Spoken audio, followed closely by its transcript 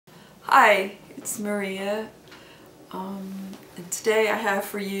Hi, it's Maria, and today I have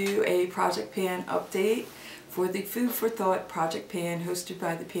for you a Project Pan update for the Food for Thought Project Pan hosted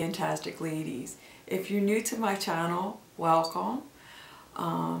by the Pantastic Ladies. If you're new to my channel, welcome.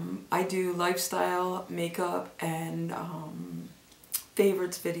 I do lifestyle, makeup, and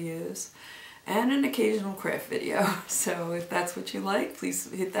favorites videos, and an occasional craft video. So if that's what you like, please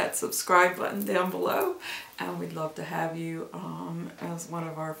hit that subscribe button down below, and we'd love to have you as one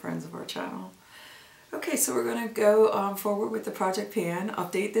of our friends of our channel. Okay, so we're going to go forward with the Project Pan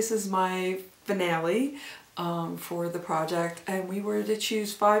update. This is my finale for the project, and we were to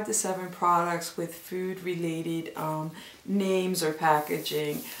choose 5 to 7 products with food related names or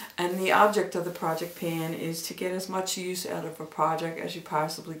packaging, and the object of the Project Pan is to get as much use out of a project as you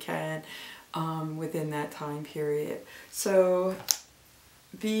possibly can within that time period. So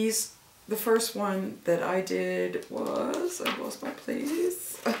the first one that I did was, I lost my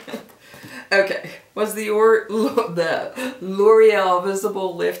place. Okay, was the L'Oreal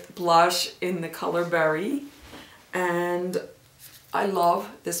Visible Lift Blush in the color Berry, and I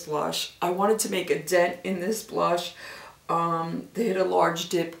love this blush. I wanted to make a dent in this blush to hit a large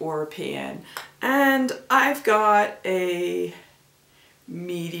dip or a pan, and I've got a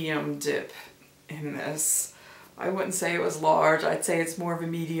medium dip in this. I wouldn't say it was large, I'd say it's more of a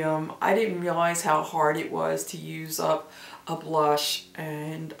medium. I didn't realize how hard it was to use up a blush,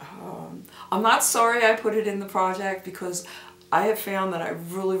 and I'm not sorry I put it in the project, because I have found that I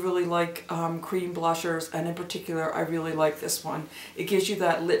really like cream blushers, and in particular I really like this one. It gives you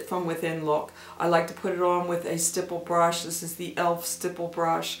that lit from within look. I like to put it on with a stipple brush. This is the e.l.f. stipple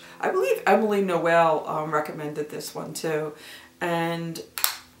brush. I believe Emily Noel recommended this one too, and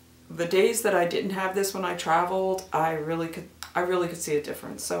the days that I didn't have this when I traveled, I really could see a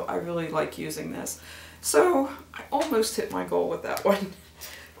difference. So I really like using this. So I almost hit my goal with that one.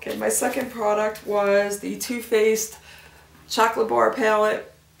 Okay, my second product was the Too Faced Chocolate Bar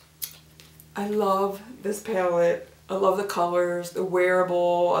Palette. I love this palette. I love the colors, the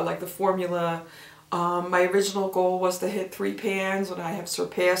wearable, I like the formula. My original goal was to hit 3 pans, and I have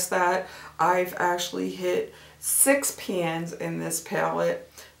surpassed that. I've actually hit 6 pans in this palette.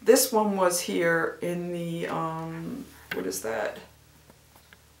 This one was here in the, what is that?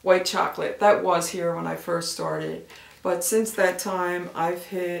 White chocolate. That was here when I first started. But since that time, I've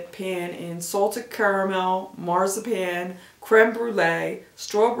hit pan in salted caramel, marzipan, creme brulee,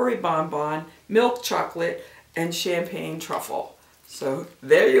 strawberry bonbon, milk chocolate, and champagne truffle. So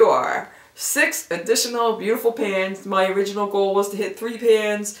there you are. 6 additional beautiful pans. My original goal was to hit 3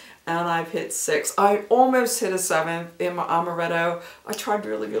 pans, and I've hit 6. I almost hit a 7th in my amaretto. I tried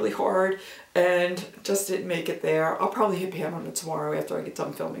really hard and just didn't make it there. I'll probably hit pan on it tomorrow after I get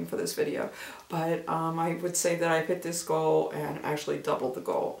done filming for this video. But I would say that I've hit this goal and actually doubled the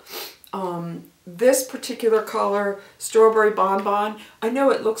goal. This particular color, Strawberry Bonbon, I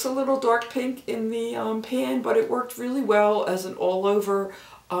know it looks a little dark pink in the pan, but it worked really well as an all-over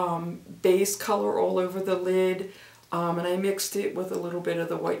base color all over the lid. And I mixed it with a little bit of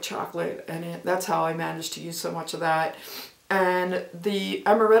the white chocolate, and that's how I managed to use so much of that. And the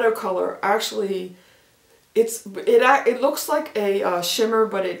amaretto color, actually, it looks like a shimmer,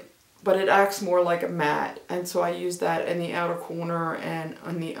 but it acts more like a matte, and so I use that in the outer corner and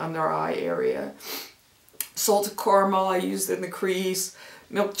on the under eye area. Salted caramel I used in the crease.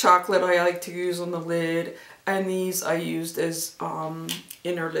 Milk chocolate I like to use on the lid, and these I used as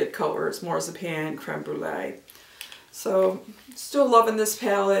inner lid colors, marzipan, creme brulee. So, still loving this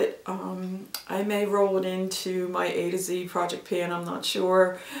palette. I may roll it into my A to Z Project Pan, I'm not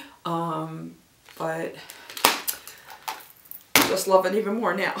sure. But just love it even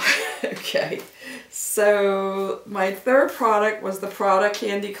more now. Okay, so my third product was the Prada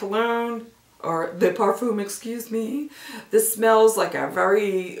Candy Cologne, or the Parfum, excuse me. This smells like a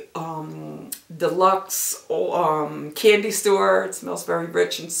very deluxe candy store. It smells very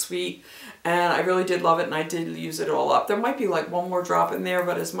rich and sweet, and I really did love it, and I did use it all up. There might be like one more drop in there,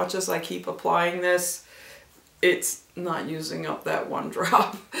 but as much as I keep applying this, it's not using up that one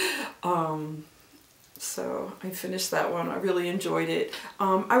drop. So I finished that one. I really enjoyed it.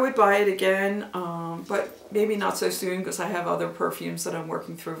 I would buy it again, but maybe not so soon, because I have other perfumes that I'm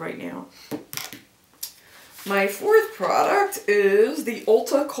working through right now. My fourth product is the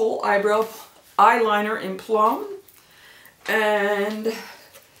Ulta Kohl Eyebrow Eyeliner in Plum, and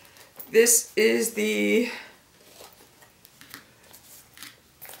this is the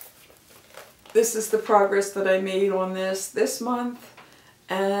progress that I made on this month,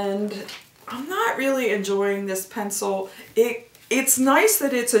 and I'm not really enjoying this pencil. It's nice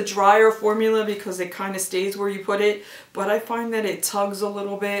that it's a drier formula because it kind of stays where you put it, but I find that it tugs a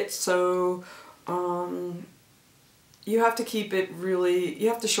little bit, so you have to keep it really, you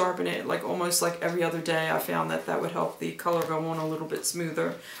have to sharpen it like almost like every other day. I found that that would help the color go on a little bit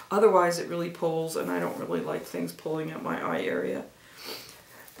smoother. Otherwise it really pulls, and I don't really like things pulling at my eye area.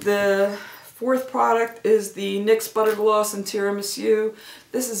 The fourth product is the NYX Butter Gloss in Tiramisu.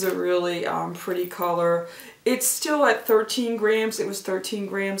 This is a really pretty color. It's still at 13 grams. It was 13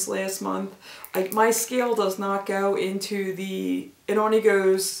 grams last month. My scale does not go into the, it only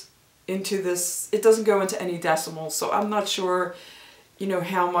goes into this, it doesn't go into any decimals, so I'm not sure, you know,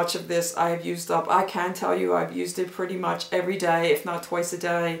 how much of this I've used up. I can tell you I've used it pretty much every day, if not twice a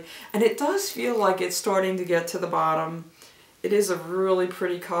day, and it does feel like it's starting to get to the bottom. It is a really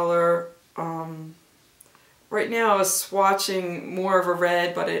pretty color. Right now it's swatching more of a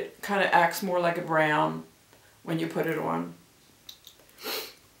red, but it kind of acts more like a brown when you put it on.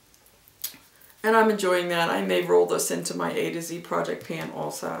 And I'm enjoying that. I may roll this into my A to Z project pan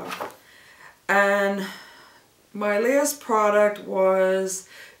also. And my last product was,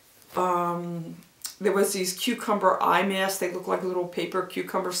 there was these cucumber eye masks. They look like little paper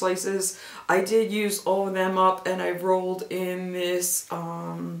cucumber slices. I did use all of them up, and I rolled in this,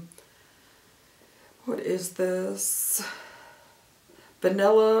 what is this?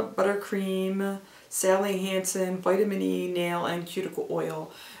 Vanilla Buttercream Sally Hansen Vitamin E Nail and Cuticle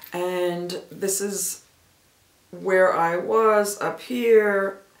Oil. And this is where I was up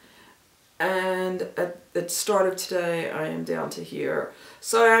here, and at the start of today I am down to here.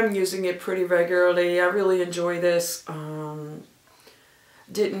 So I'm using it pretty regularly. I really enjoy this.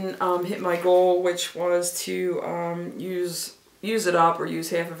 Didn't hit my goal, which was to use it up or use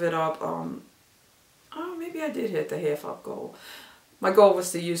half of it up. Oh, maybe I did hit the half up goal. My goal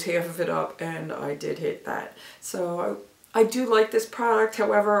was to use half of it up, and I did hit that. So I do like this product.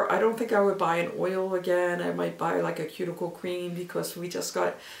 However, I don't think I would buy an oil again. I might buy like a cuticle cream, because we just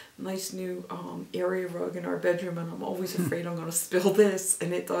got a nice new area rug in our bedroom, and I'm always afraid I'm going to spill this,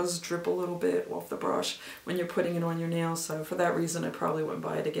 and it does drip a little bit off the brush when you're putting it on your nails. So for that reason, I probably wouldn't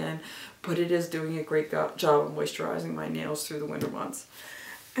buy it again. But it is doing a great job of moisturizing my nails through the winter months.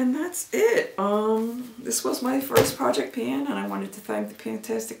 And that's it. This was my first project pan, and I wanted to thank the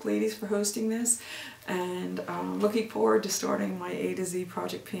Pantastic Ladies for hosting this. And looking forward to starting my A to Z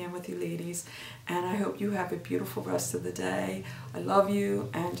project pan with you ladies. And I hope you have a beautiful rest of the day. I love you,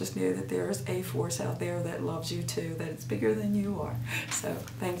 and just know that there is a force out there that loves you too, that it's bigger than you are. So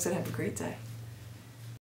thanks, and have a great day.